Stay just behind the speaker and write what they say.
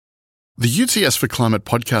The UTS for Climate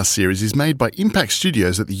podcast series is made by Impact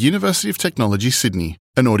Studios at the University of Technology, Sydney,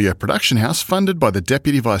 an audio production house funded by the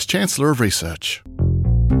Deputy Vice-Chancellor of Research.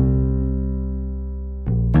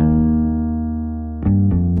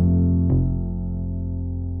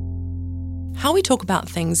 How we talk about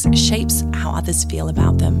things shapes how others feel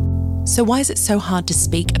about them. So why is it so hard to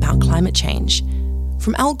speak about climate change?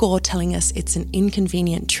 From Al Gore telling us it's an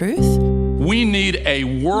inconvenient truth. We need a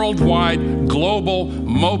worldwide global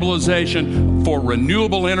mobilization for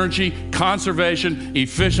renewable energy, conservation,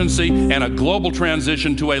 efficiency, and a global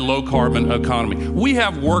transition to a low-carbon economy. We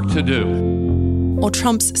have work to do. Or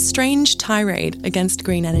Trump's strange tirade against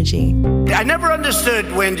green energy. I never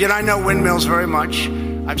understood wind, and I know windmills very much.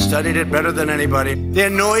 I've studied it better than anybody. They're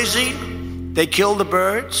noisy. They kill the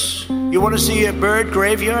birds. You want to see a bird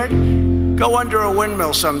graveyard? Go under a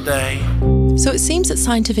windmill someday. So it seems that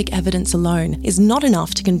scientific evidence alone is not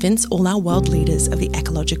enough to convince all our world leaders of the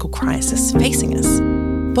ecological crisis facing us.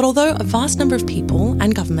 But although a vast number of people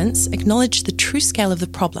and governments acknowledge the true scale of the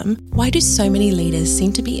problem, why do so many leaders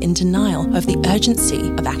seem to be in denial of the urgency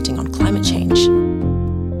of acting on climate change?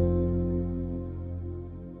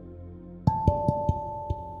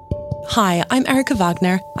 Hi, I'm Erica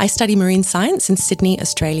Wagner. I study marine science in Sydney,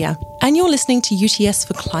 Australia. And you're listening to UTS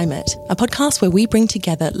for Climate, a podcast where we bring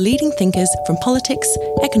together leading thinkers from politics,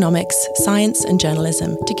 economics, science and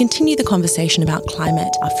journalism to continue the conversation about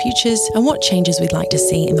climate, our futures and what changes we'd like to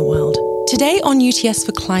see in the world. Today on UTS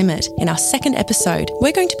for Climate, in our second episode,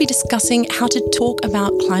 we're going to be discussing how to talk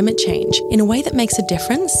about climate change in a way that makes a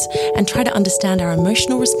difference and try to understand our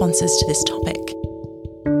emotional responses to this topic.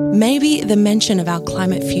 Maybe the mention of our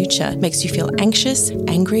climate future makes you feel anxious,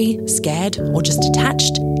 angry, scared, or just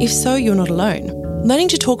detached. If so, you're not alone. Learning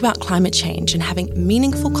to talk about climate change and having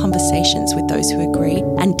meaningful conversations with those who agree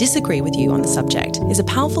and disagree with you on the subject is a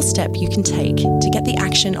powerful step you can take to get the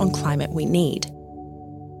action on climate we need.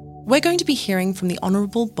 We're going to be hearing from the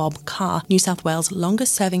Honourable Bob Carr, New South Wales'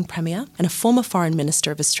 longest-serving Premier and a former Foreign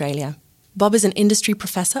Minister of Australia. Bob is an industry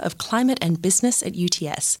professor of climate and business at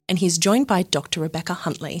UTS, and he's joined by Dr. Rebecca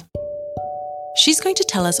Huntley. She's going to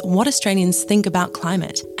tell us what Australians think about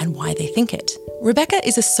climate and why they think it. Rebecca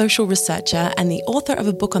is a social researcher and the author of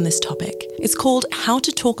a book on this topic. It's called How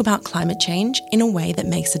to Talk About Climate Change in a Way That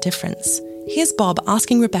Makes a Difference. Here's Bob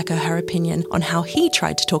asking Rebecca her opinion on how he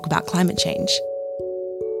tried to talk about climate change.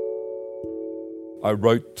 I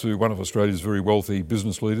wrote to one of Australia's very wealthy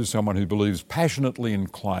business leaders, someone who believes passionately in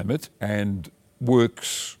climate and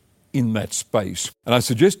works in that space. And I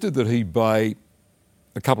suggested that he buy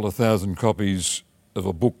a couple of thousand copies of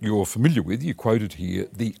a book you're familiar with, you quoted here,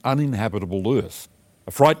 The Uninhabitable Earth,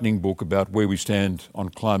 a frightening book about where we stand on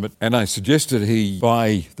climate. And I suggested he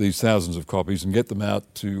buy these thousands of copies and get them out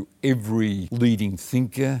to every leading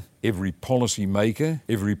thinker, every policy maker,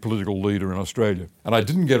 every political leader in Australia. And I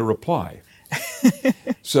didn't get a reply.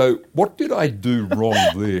 So what did I do wrong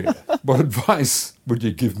there? What advice would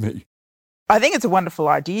you give me? I think it's a wonderful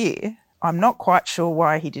idea. I'm not quite sure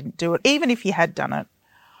why he didn't do it. Even if he had done it,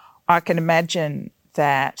 I can imagine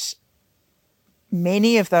that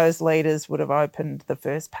many of those leaders would have opened the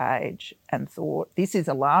first page and thought, this is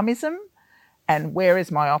alarmism, and where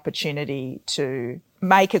is my opportunity to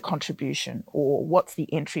make a contribution, or what's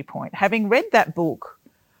the entry point? Having read that book,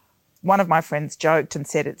 one of my friends joked and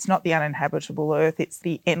said it's not the uninhabitable earth, it's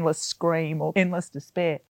the endless scream or endless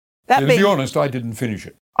despair. To be honest, I didn't finish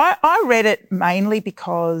it. I read it mainly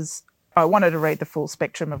because I wanted to read the full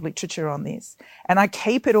spectrum of literature on this. And I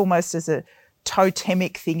keep it almost as a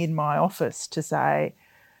totemic thing in my office to say,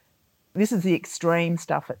 this is the extreme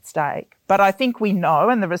stuff at stake. But I think we know,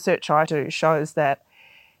 and the research I do shows that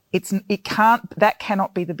that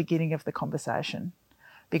cannot be the beginning of the conversation.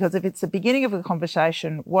 Because if it's the beginning of the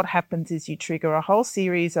conversation, what happens is you trigger a whole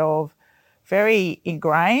series of very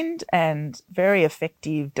ingrained and very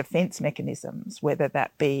effective defence mechanisms, whether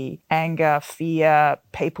that be anger, fear,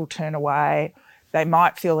 people turn away. They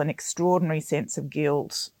might feel an extraordinary sense of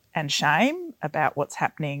guilt and shame about what's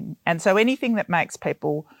happening. And so anything that makes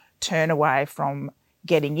people turn away from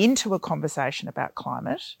getting into a conversation about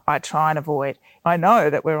climate, I try and avoid. I know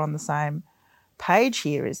that we're on the same page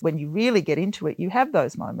here is when you really get into it, you have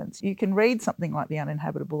those moments. You can read something like The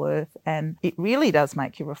Uninhabitable Earth and it really does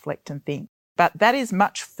make you reflect and think. But that is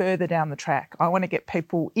much further down the track. I want to get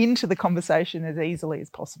people into the conversation as easily as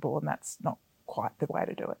possible, and that's not quite the way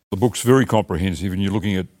to do it. The book's very comprehensive and you're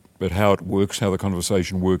looking at how it works, how the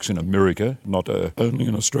conversation works in America, not only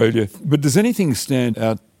in Australia. But does anything stand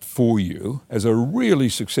out for you as a really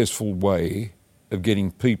successful way of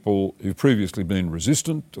getting people who've previously been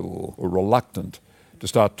resistant or reluctant to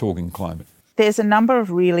start talking climate? There's a number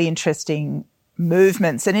of really interesting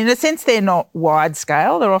movements. And in a sense, they're not wide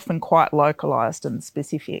scale. They're often quite localised and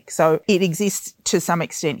specific. So it exists to some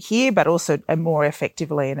extent here, but also more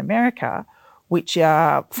effectively in America, which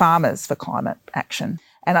are farmers for climate action.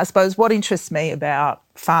 And I suppose what interests me about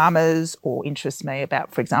farmers, or interests me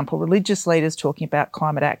about, for example, religious leaders talking about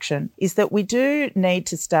climate action, is that we do need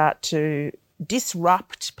to start to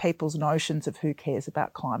disrupt people's notions of who cares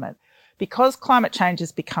about climate. Because climate change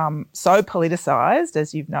has become so politicised,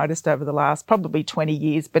 as you've noticed over the last probably 20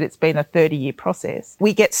 years, but it's been a 30-year process,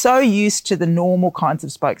 we get so used to the normal kinds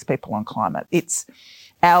of spokespeople on climate. It's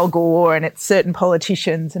Al Gore and it's certain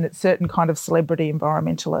politicians and it's certain kind of celebrity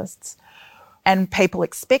environmentalists. And people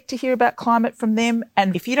expect to hear about climate from them.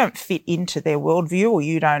 And if you don't fit into their worldview or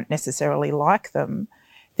you don't necessarily like them,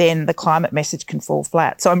 then the climate message can fall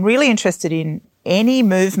flat. So I'm really interested in any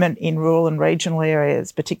movement in rural and regional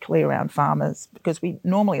areas, particularly around farmers, because we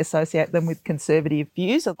normally associate them with conservative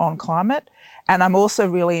views on climate. And I'm also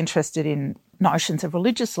really interested in notions of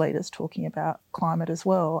religious leaders talking about climate as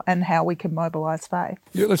well and how we can mobilise faith.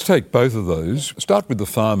 Yeah, let's take both of those. Start with the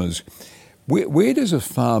farmers. Where does a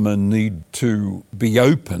farmer need to be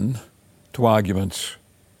open to arguments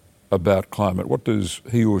about climate? What does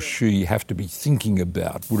he or she have to be thinking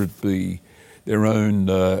about? Would it be their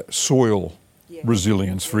own soil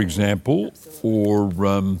resilience, for example, or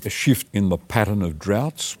a shift in the pattern of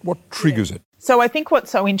droughts? What triggers it? So I think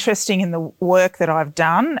what's so interesting in the work that I've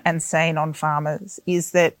done and seen on farmers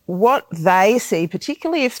is that what they see,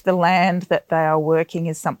 particularly if the land that they are working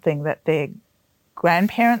is something that their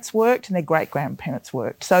grandparents worked and their great-grandparents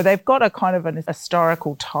worked, so they've got a kind of an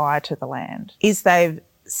historical tie to the land, is they've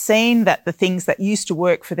seen that the things that used to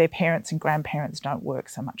work for their parents and grandparents don't work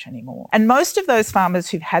so much anymore. And most of those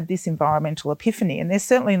farmers who've had this environmental epiphany, and they're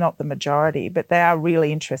certainly not the majority, but they are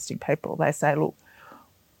really interesting people. They say, look,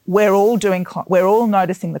 we're all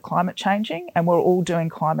noticing the climate changing and we're all doing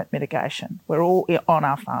climate mitigation. We're all on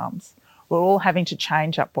our farms. We're all having to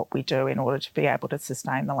change up what we do in order to be able to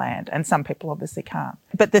sustain the land. And some people obviously can't.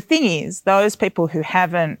 But the thing is, those people who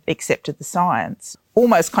haven't accepted the science,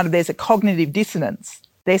 almost kind of there's a cognitive dissonance.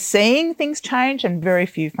 They're seeing things change, and very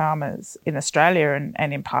few farmers in Australia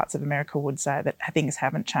and in parts of America would say that things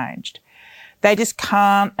haven't changed. They just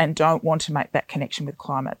can't and don't want to make that connection with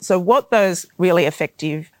climate. So what those really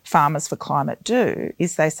effective farmers for climate do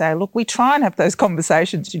is they say, look, we try and have those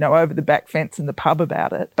conversations, over the back fence in the pub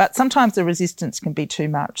about it, but sometimes the resistance can be too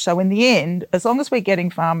much. So in the end, as long as we're getting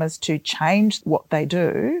farmers to change what they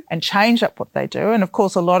do and change up what they do, and of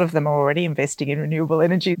course a lot of them are already investing in renewable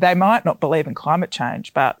energy, they might not believe in climate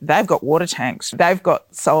change, but they've got water tanks, they've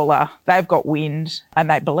got solar, they've got wind, and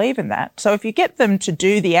they believe in that. So if you get them to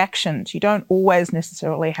do the actions, you don't always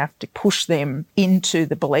necessarily have to push them into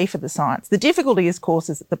the belief of the science. The difficulty, of course,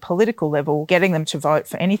 is at the political level, getting them to vote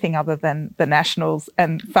for anything other than the Nationals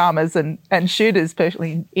and farmers and shooters,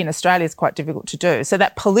 especially in Australia, is quite difficult to do. So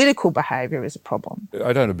that political behaviour is a problem.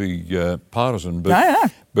 I don't want to be partisan,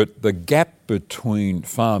 but the gap between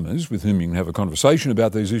farmers with whom you can have a conversation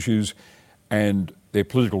about these issues and their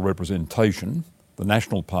political representation, the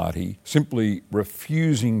National Party, simply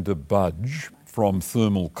refusing to budge from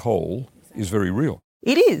thermal coal is very real.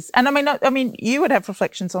 It is. And I mean, you would have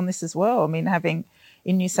reflections on this as well. I mean, having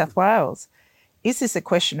in New South Wales, is this a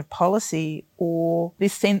question of policy or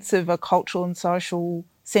this sense of a cultural and social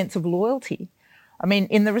sense of loyalty? I mean,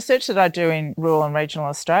 in the research that I do in rural and regional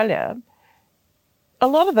Australia, a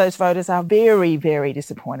lot of those voters are very, very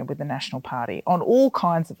disappointed with the National Party on all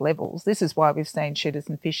kinds of levels. This is why we've seen shooters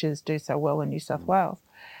and fishers do so well in New South Wales.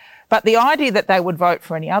 But the idea that they would vote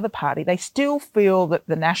for any other party, they still feel that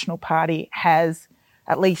the National Party has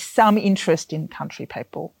at least some interest in country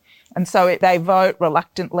people. And so they vote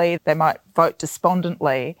reluctantly, they might vote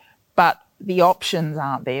despondently, but the options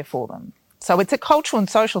aren't there for them. So it's a cultural and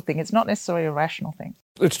social thing. It's not necessarily a rational thing.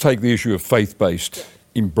 Let's take the issue of faith-based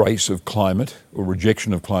embrace of climate or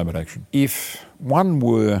rejection of climate action. If one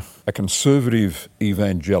were a conservative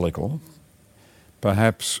evangelical,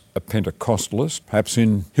 perhaps a Pentecostalist, perhaps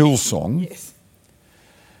in Hillsong, yes,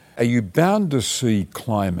 are you bound to see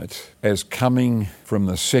climate as coming from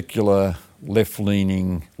the secular,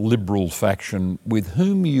 left-leaning, liberal faction with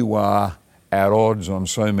whom you are at odds on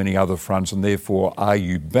so many other fronts, and therefore are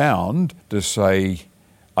you bound to say,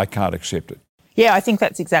 I can't accept it? Yeah, I think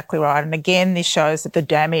that's exactly right. And again, this shows that the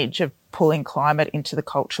damage of pulling climate into the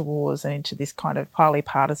culture wars and into this kind of highly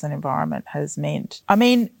partisan environment has meant. I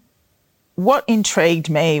mean, what intrigued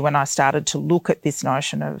me when I started to look at this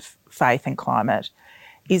notion of faith and climate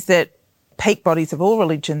is that peak bodies of all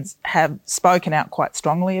religions have spoken out quite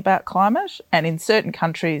strongly about climate, and in certain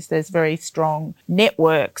countries there's very strong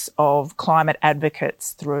networks of climate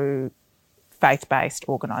advocates through faith-based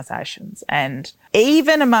organisations. And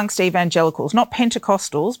even amongst evangelicals, not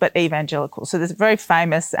Pentecostals, but evangelicals. So there's a very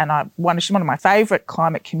famous, and she's one of my favourite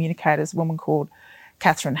climate communicators, a woman called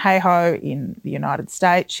Katharine Hayhoe in the United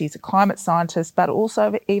States. She's a climate scientist, but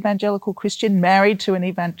also an evangelical Christian, married to an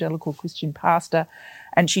evangelical Christian pastor.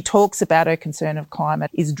 And she talks about her concern of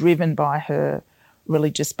climate is driven by her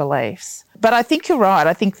religious beliefs. But I think you're right.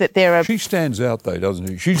 I think that there are... She stands out though,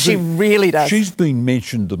 doesn't she? She really does. She's been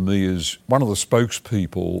mentioned to me as one of the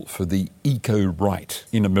spokespeople for the eco-right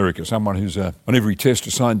in America, someone who's on every test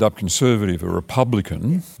a signed-up conservative, a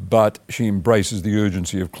Republican, but she embraces the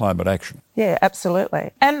urgency of climate action. Yeah,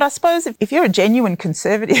 absolutely. And I suppose if you're a genuine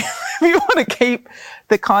conservative, if you want to keep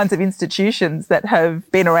the kinds of institutions that have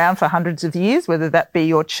been around for hundreds of years, whether that be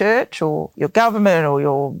your church or your government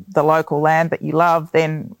or the local land that you love,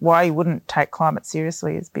 then why you wouldn't take climate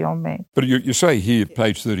seriously is beyond me. But you say here,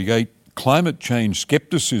 page 38, climate change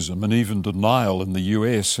scepticism and even denial in the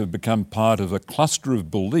US have become part of a cluster of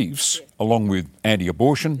beliefs, along with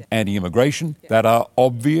anti-abortion, anti-immigration, that are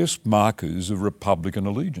obvious markers of Republican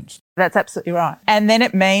allegiance. That's absolutely right. And then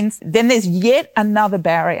it means, then there's yet another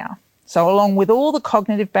barrier. So along with all the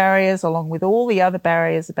cognitive barriers, along with all the other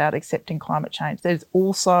barriers about accepting climate change, there's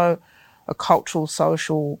also a cultural,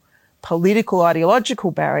 social, political,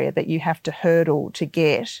 ideological barrier that you have to hurdle to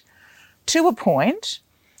get to a point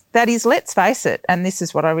that is, let's face it, and this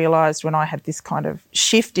is what I realised when I had this kind of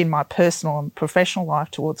shift in my personal and professional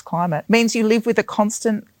life towards climate, means you live with a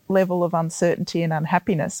constant level of uncertainty and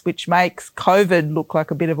unhappiness, which makes COVID look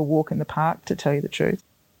like a bit of a walk in the park, to tell you the truth.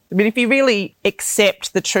 I mean, if you really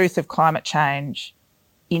accept the truth of climate change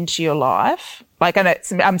into your life, like, and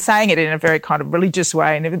I'm saying it in a very kind of religious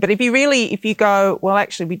way, but if you go, well,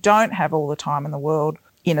 actually, we don't have all the time in the world.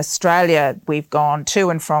 In Australia, we've gone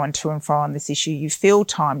to and fro on this issue. You feel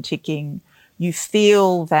time ticking. You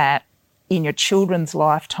feel that in your children's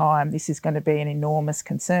lifetime, this is going to be an enormous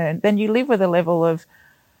concern. Then you live with a level of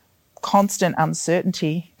constant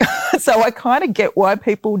uncertainty. So I kind of get why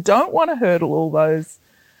people don't want to hurdle all those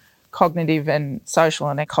cognitive and social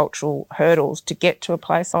and cultural hurdles to get to a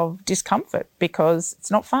place of discomfort, because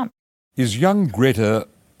it's not fun. Is young Greta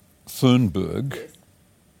Thunberg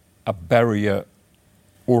a barrier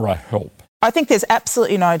or a help? I think there's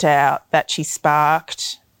absolutely no doubt that she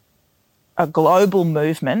sparked a global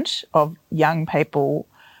movement of young people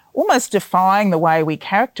almost defying the way we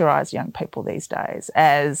characterise young people these days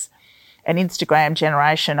as an Instagram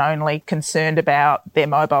generation only concerned about their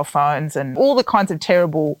mobile phones and all the kinds of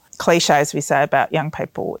terrible cliches we say about young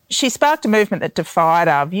people. She sparked a movement that defied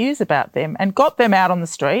our views about them and got them out on the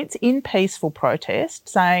streets in peaceful protest,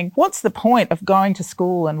 saying, what's the point of going to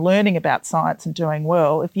school and learning about science and doing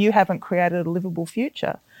well if you haven't created a livable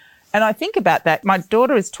future? And I think about that. My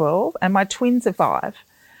daughter is 12 and my twins are 5.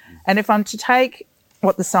 And if I'm to take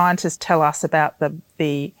what the scientists tell us about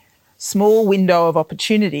the small window of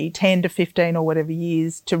opportunity, 10 to 15 or whatever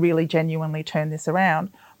years, to really genuinely turn this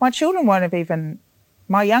around,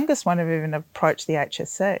 my youngest won't have even approached the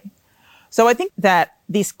HSC. So I think that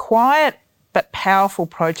this quiet but powerful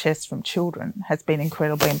protest from children has been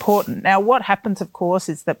incredibly important. Now, what happens, of course,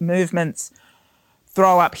 is that movements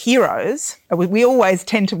throw up heroes. We always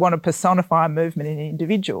tend to want to personify a movement in an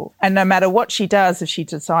individual. And no matter what she does, if she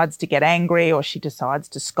decides to get angry or she decides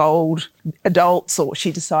to scold adults or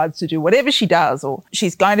she decides to do whatever she does, or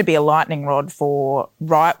she's going to be a lightning rod for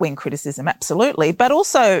right-wing criticism, absolutely, but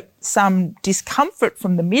also some discomfort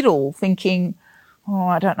from the middle, thinking, oh,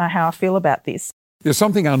 I don't know how I feel about this. There's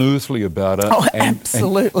something unearthly about her. Oh,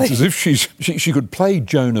 absolutely. And it's as if she could play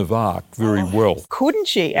Joan of Arc very well. Couldn't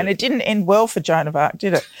she? And it didn't end well for Joan of Arc,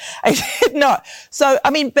 did it? It did not. So,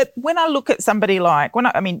 I mean, but when I look at somebody like,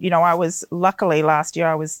 I was, luckily last year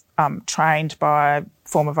I was trained by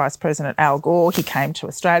former Vice President Al Gore. He came to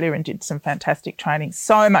Australia and did some fantastic training,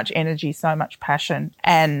 so much energy, so much passion.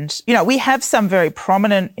 And, we have some very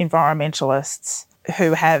prominent environmentalists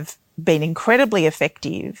who have been incredibly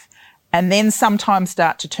effective and then sometimes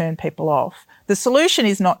start to turn people off. The solution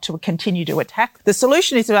is not to continue to attack. The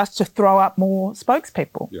solution is for us to throw up more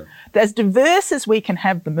spokespeople. Yeah. As diverse as we can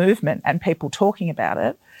have the movement and people talking about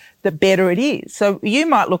it, the better it is. So you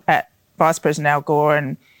might look at Vice President Al Gore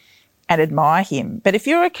and admire him, but if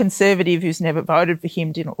you're a conservative who's never voted for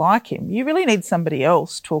him, didn't like him, you really need somebody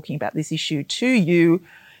else talking about this issue to you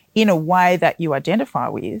in a way that you identify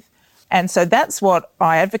with. And so that's what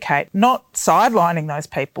I advocate, not sidelining those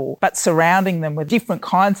people, but surrounding them with different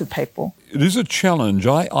kinds of people. It is a challenge.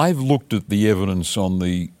 I've looked at the evidence on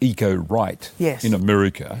the eco-right in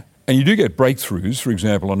America, and you do get breakthroughs. For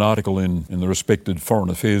example, an article in the respected Foreign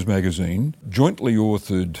Affairs magazine, jointly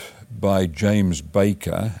authored by James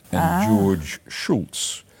Baker and George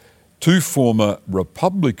Shultz, two former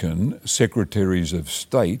Republican secretaries of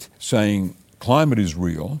state, saying climate is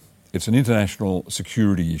real, it's an international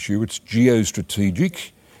security issue, it's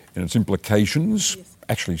geostrategic in its implications,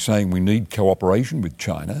 actually saying we need cooperation with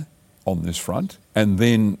China on this front, and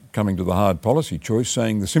then coming to the hard policy choice,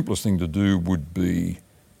 saying the simplest thing to do would be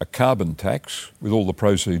a carbon tax with all the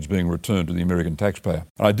proceeds being returned to the American taxpayer.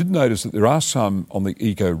 And I did notice that there are some on the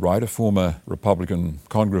eco-right, a former Republican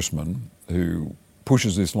congressman who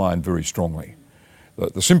pushes this line very strongly.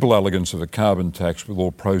 The simple elegance of a carbon tax with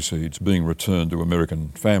all proceeds being returned to American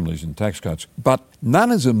families in tax cuts. But none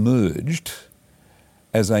has emerged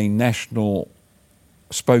as a national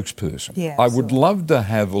spokesperson. Yeah, I would love to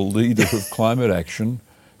have a leader of climate action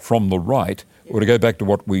from the right, or to go back to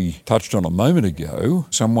what we touched on a moment ago,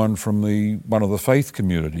 someone from one of the faith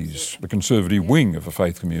communities, the conservative wing of a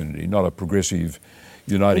faith community, not a progressive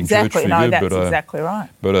uniting church figure, exactly right.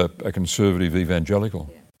 But a conservative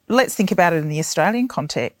evangelical. Let's think about it in the Australian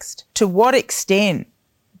context. To what extent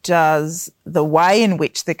does the way in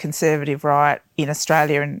which the conservative right in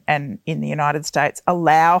Australia and in the United States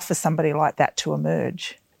allow for somebody like that to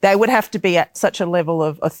emerge? They would have to be at such a level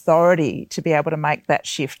of authority to be able to make that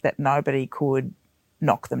shift that nobody could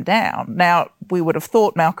knock them down. Now, we would have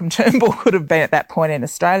thought Malcolm Turnbull could have been at that point in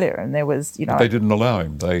Australia, and there was, But they didn't allow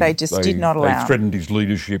him. They did not allow him. They threatened his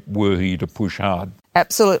leadership were he to push hard.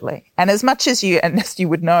 Absolutely. And as much as you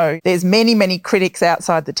would know, there's many, many critics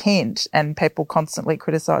outside the tent, and people constantly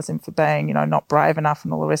criticise him for being, not brave enough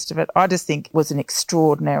and all the rest of it. I just think it was an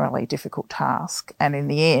extraordinarily difficult task. And in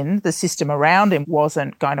the end, the system around him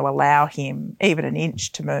wasn't going to allow him even an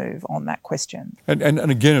inch to move on that question. And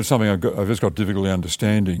again, it's something I've just got difficulty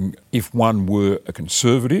understanding. If one were a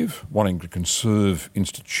conservative, wanting to conserve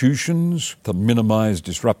institutions, to minimise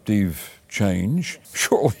disruptive change,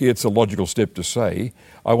 surely it's a logical step to say,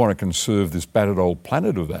 I want to conserve this battered old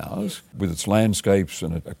planet of ours with its landscapes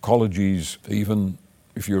and ecologies, even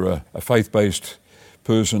if you're a faith-based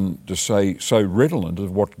person, to say so redolent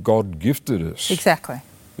of what God gifted us. Exactly.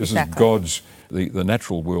 This is God's, the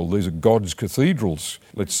natural world. These are God's cathedrals.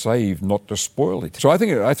 Let's save, not to spoil it. So I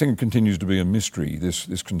think it continues to be a mystery,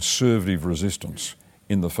 this conservative resistance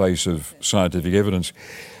in the face of scientific evidence.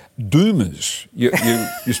 Doomers.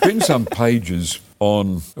 You spend some pages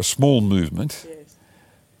on a small movement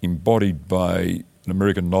embodied by an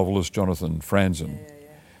American novelist, Jonathan Franzen,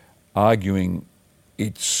 arguing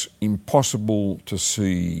it's impossible to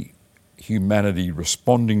see humanity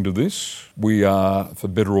responding to this. We are, for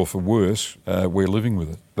better or for worse, we're living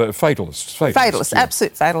with it. But fatalists. Fatalists,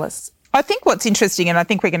 absolute fatalists. I think what's interesting, and I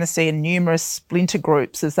think we're going to see in numerous splinter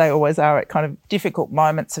groups, as they always are at kind of difficult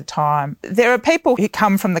moments of time, there are people who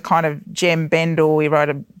come from the kind of Jem Bendell, he wrote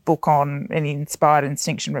a book on and he inspired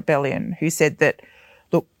Extinction Rebellion, who said that,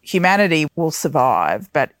 look, humanity will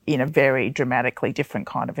survive, but in a very dramatically different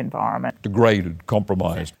kind of environment. Degraded,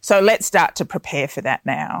 compromised. So let's start to prepare for that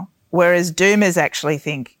now. Whereas doomers actually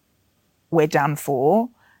think we're done for,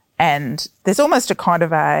 and there's almost a kind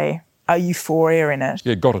of a euphoria in it.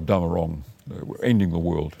 Yeah, got it done wrong, ending the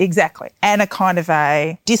world. Exactly. And a kind of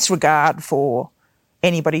a disregard for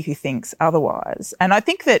anybody who thinks otherwise. And I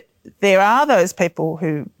think that there are those people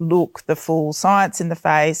who look the full science in the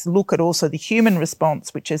face, look at also the human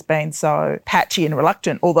response, which has been so patchy and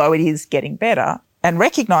reluctant, although it is getting better, and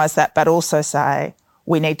recognise that, but also say,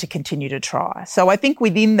 we need to continue to try. So I think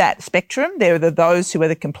within that spectrum, there are those who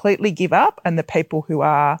either completely give up and the people who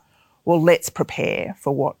are, well, let's prepare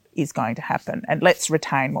for what is going to happen and let's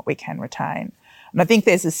retain what we can retain. And I think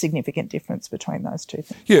there's a significant difference between those two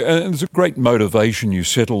things. Yeah, and there's a great motivation you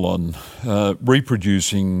settle on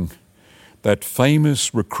reproducing that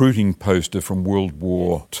famous recruiting poster from World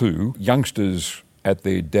War II, youngsters at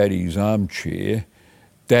their daddy's armchair,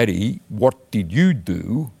 "Daddy, what did you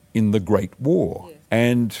do in the Great War?" Yeah.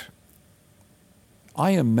 And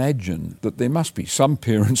I imagine that there must be some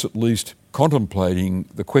parents at least contemplating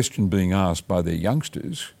the question being asked by their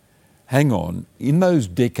youngsters, hang on, in those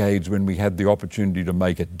decades when we had the opportunity to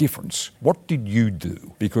make a difference, what did you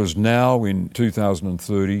do? Because now in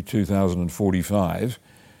 2030, 2045,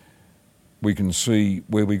 we can see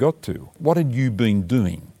where we got to. What had you been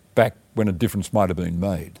doing back when a difference might have been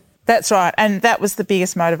made? That's right. And that was the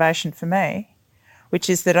biggest motivation for me, which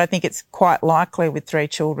is that I think it's quite likely with 3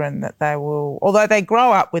 children that they will, although they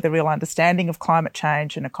grow up with a real understanding of climate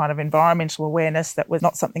change and a kind of environmental awareness that was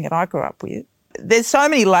not something that I grew up with. There's so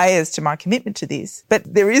many layers to my commitment to this, but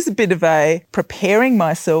there is a bit of a preparing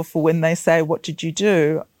myself for when they say, what did you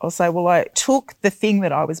do? I'll say, well, I took the thing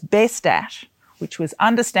that I was best at, which was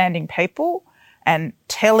understanding people and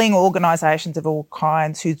telling organisations of all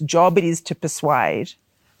kinds whose job it is to persuade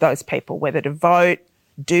those people, whether to vote,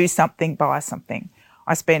 do something, buy something.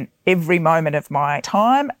 I spent every moment of my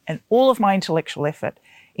time and all of my intellectual effort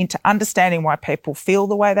into understanding why people feel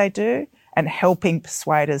the way they do and helping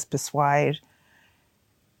persuaders persuade.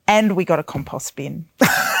 And we got a compost bin.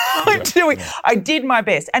 I did my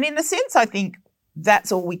best. And in a sense, I think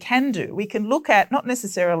that's all we can do. We can look at, not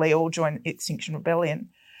necessarily all join Extinction Rebellion,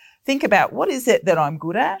 think about what is it that I'm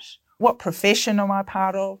good at? What profession am I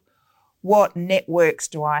part of? What networks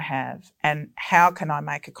do I have? And how can I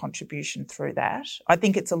make a contribution through that? I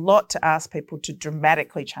think it's a lot to ask people to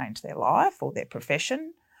dramatically change their life or their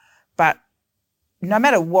profession. But no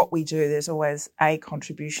matter what we do, there's always a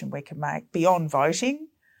contribution we can make beyond voting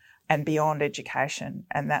and beyond education.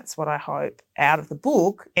 And that's what I hope out of the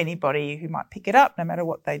book, anybody who might pick it up, no matter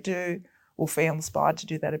what they do, will feel inspired to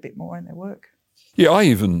do that a bit more in their work. Yeah, I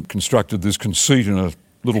even constructed this conceit in a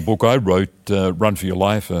little book I wrote, Run for Your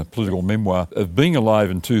Life, a political memoir, of being alive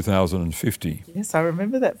in 2050. Yes, I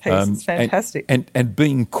remember that piece. It's fantastic. And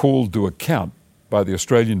being called to account by the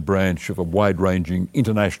Australian branch of a wide-ranging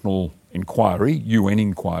international inquiry, UN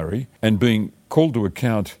inquiry, and being called to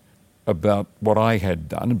account about what I had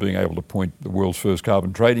done and being able to point the world's first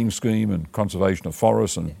carbon trading scheme and conservation of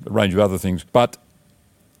forests and a range of other things. But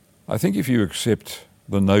I think if you accept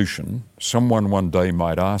the notion someone one day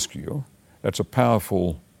might ask you, that's a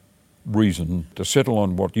powerful reason to settle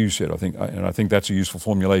on what you said, I think, and I think that's a useful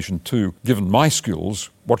formulation too. Given my skills,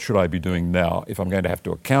 what should I be doing now if I'm going to have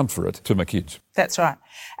to account for it to my kids? That's right.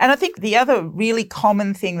 And I think the other really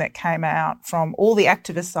common thing that came out from all the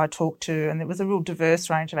activists I talked to, and there was a real diverse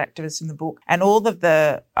range of activists in the book, and all of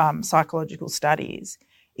the psychological studies,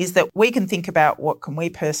 is that we can think about what can we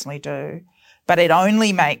personally do, but it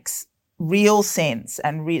only makes real sense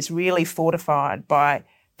and is really fortified by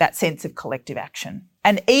that sense of collective action.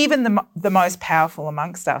 And even the most powerful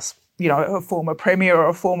amongst us, you know, a former premier or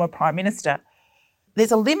a former prime minister,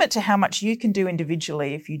 there's a limit to how much you can do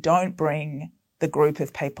individually if you don't bring the group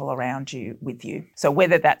of people around you with you. So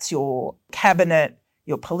whether that's your cabinet,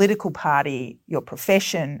 your political party, your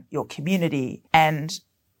profession, your community. And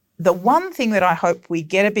the one thing that I hope we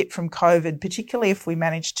get a bit from COVID, particularly if we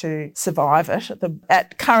manage to survive it,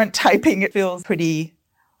 at current taping it feels pretty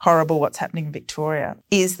horrible what's happening in Victoria,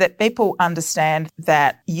 is that people understand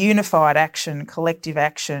that unified action, collective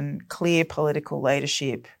action, clear political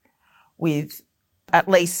leadership with at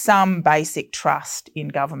least some basic trust in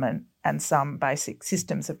government and some basic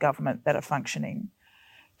systems of government that are functioning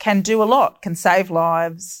can do a lot, can save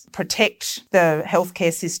lives, protect the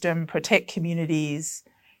healthcare system, protect communities,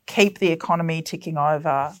 keep the economy ticking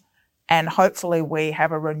over, and hopefully we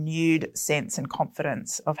have a renewed sense and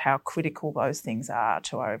confidence of how critical those things are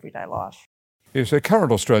to our everyday life. Yes, so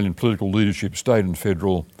current Australian political leadership, state and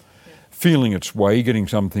federal, feeling its way, getting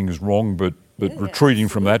some things wrong, but retreating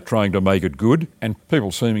from that, trying to make it good, and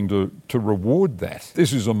people seeming to reward that.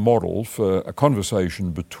 This is a model for a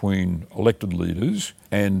conversation between elected leaders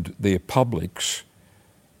and their publics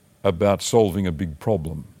about solving a big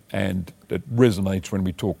problem, and it resonates when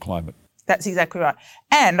we talk climate. That's exactly right.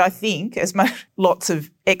 And I think, as lots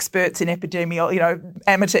of experts in epidemiology, you know,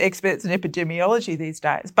 amateur experts in epidemiology these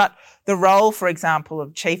days, but the role, for example,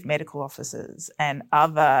 of chief medical officers and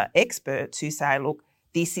other experts who say, look,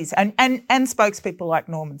 this is, and spokespeople like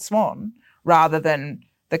Norman Swan, rather than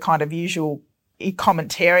the kind of usual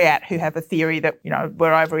commentariat who have a theory that, you know,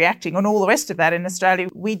 we're overreacting and all the rest of that in Australia.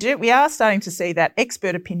 We are starting to see that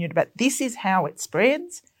expert opinion about this is how it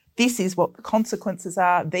spreads. This is what the consequences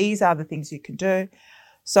are. These are the things you can do.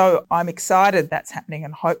 So I'm excited that's happening,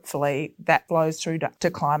 and hopefully that flows through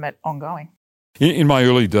to climate ongoing. In my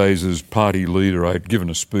early days as party leader, I'd given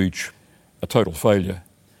a speech, a total failure,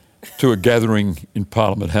 to a gathering in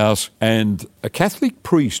Parliament House, and a Catholic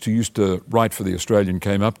priest who used to write for The Australian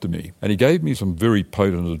came up to me and he gave me some very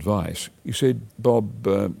potent advice. He said, Bob,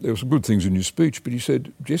 there were some good things in your speech, but he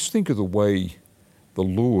said, just think of the way the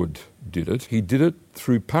Lord did it. He did it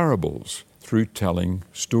through parables, through telling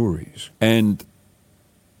stories. And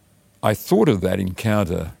I thought of that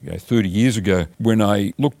encounter 30 years ago when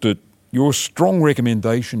I looked at your strong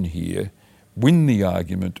recommendation here, win the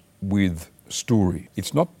argument with story.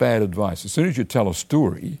 It's not bad advice. As soon as you tell a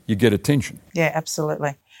story, you get attention. Yeah,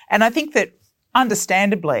 absolutely. And I think that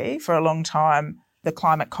understandably for a long time, the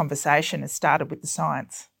climate conversation has started with the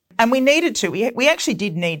science. And we needed to. We actually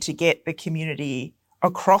did need to get the community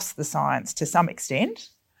across the science to some extent,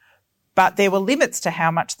 but there were limits to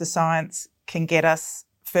how much the science can get us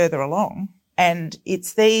further along. And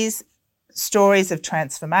it's these stories of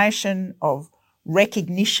transformation, of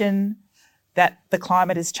recognition that the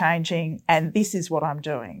climate is changing and this is what I'm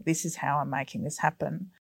doing. This is how I'm making this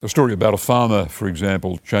happen. A story about a farmer, for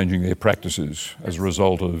example, changing their practices as a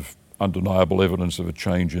result of undeniable evidence of a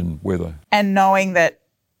change in weather. And knowing that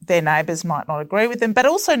their neighbours might not agree with them, but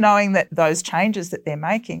also knowing that those changes that they're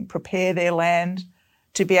making prepare their land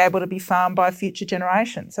to be able to be farmed by future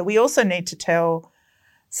generations. So we also need to tell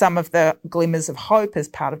some of the glimmers of hope as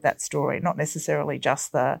part of that story, not necessarily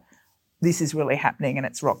just this is really happening and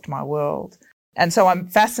it's rocked my world. And so I'm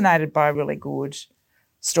fascinated by really good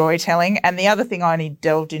storytelling. And the other thing I only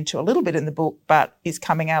delved into a little bit in the book, but is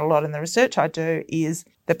coming out a lot in the research I do, is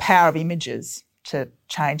the power of images to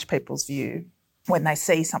change people's view when they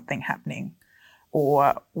see something happening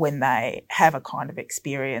or when they have a kind of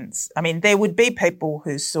experience. I mean, there would be people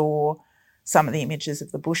who saw some of the images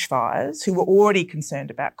of the bushfires who were already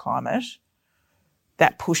concerned about climate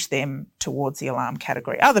that pushed them towards the alarm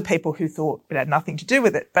category. Other people who thought it had nothing to do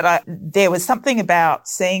with it. But there was something about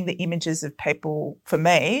seeing the images of people, for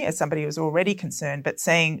me, as somebody who was already concerned, but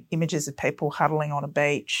seeing images of people huddling on a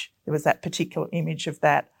beach. There was that particular image of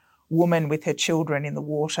that woman with her children in the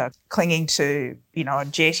water clinging to, a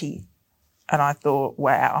jetty. And I thought,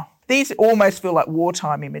 wow, these almost feel like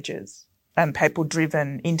wartime images and people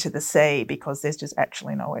driven into the sea because there's just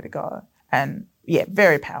actually nowhere to go. And yeah,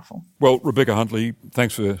 very powerful. Well, Rebecca Huntley,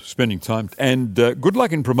 thanks for spending time. And good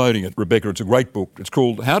luck in promoting it, Rebecca. It's a great book. It's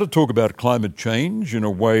called How to Talk About Climate Change in a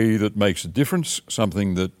Way That Makes a Difference,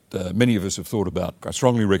 something that many of us have thought about. I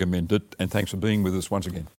strongly recommend it. And thanks for being with us once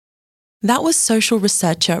again. That was social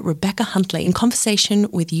researcher Rebecca Huntley in conversation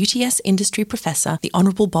with UTS industry professor, the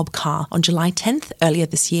Honourable Bob Carr, on July 10th earlier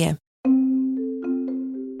this year.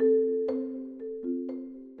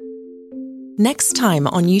 Next time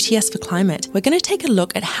on UTS for Climate, we're going to take a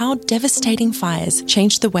look at how devastating fires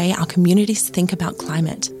change the way our communities think about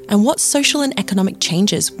climate and what social and economic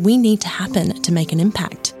changes we need to happen to make an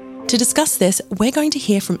impact. To discuss this, we're going to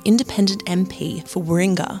hear from independent MP for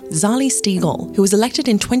Warringah, Zali Steggall, who was elected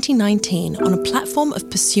in 2019 on a platform of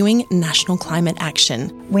pursuing national climate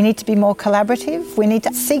action. We need to be more collaborative. We need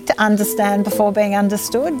to seek to understand before being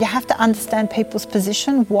understood. You have to understand people's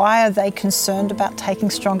position. Why are they concerned about taking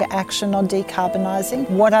stronger action on decarbonising?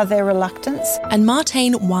 What are their reluctance? And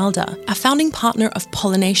Martijn Wilder, a founding partner of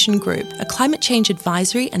Pollination Group, a climate change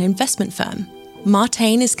advisory and investment firm.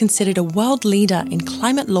 Martijn is considered a world leader in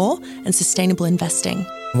climate law and sustainable investing.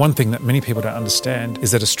 One thing that many people don't understand is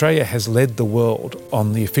that Australia has led the world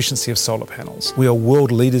on the efficiency of solar panels. We are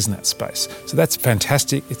world leaders in that space. So that's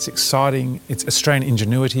fantastic, it's exciting, it's Australian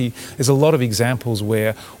ingenuity. There's a lot of examples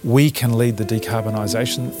where we can lead the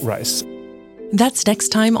decarbonisation race. That's next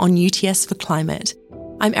time on UTS for Climate.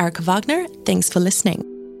 I'm Erica Wagner, thanks for listening.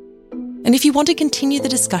 And if you want to continue the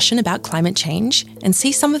discussion about climate change and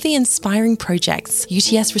see some of the inspiring projects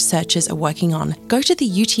UTS researchers are working on, go to the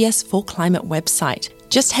UTS for Climate website.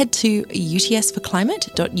 Just head to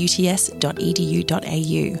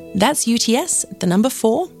utsforclimate.uts.edu.au. That's UTS, the number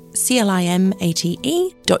 4,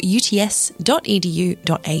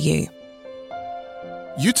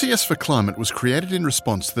 CLIMATE.uts.edu.au. UTS for Climate was created in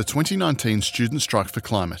response to the 2019 Student Strike for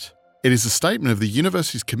Climate. It is a statement of the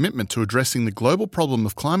university's commitment to addressing the global problem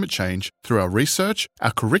of climate change through our research,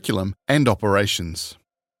 our curriculum, and operations.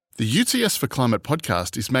 The UTS for Climate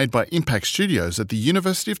podcast is made by Impact Studios at the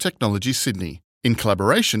University of Technology, Sydney, in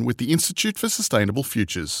collaboration with the Institute for Sustainable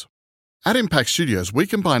Futures. At Impact Studios, we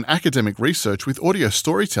combine academic research with audio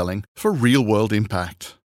storytelling for real-world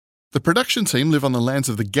impact. The production team live on the lands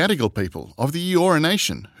of the Gadigal people of the Eora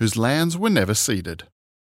Nation, whose lands were never ceded.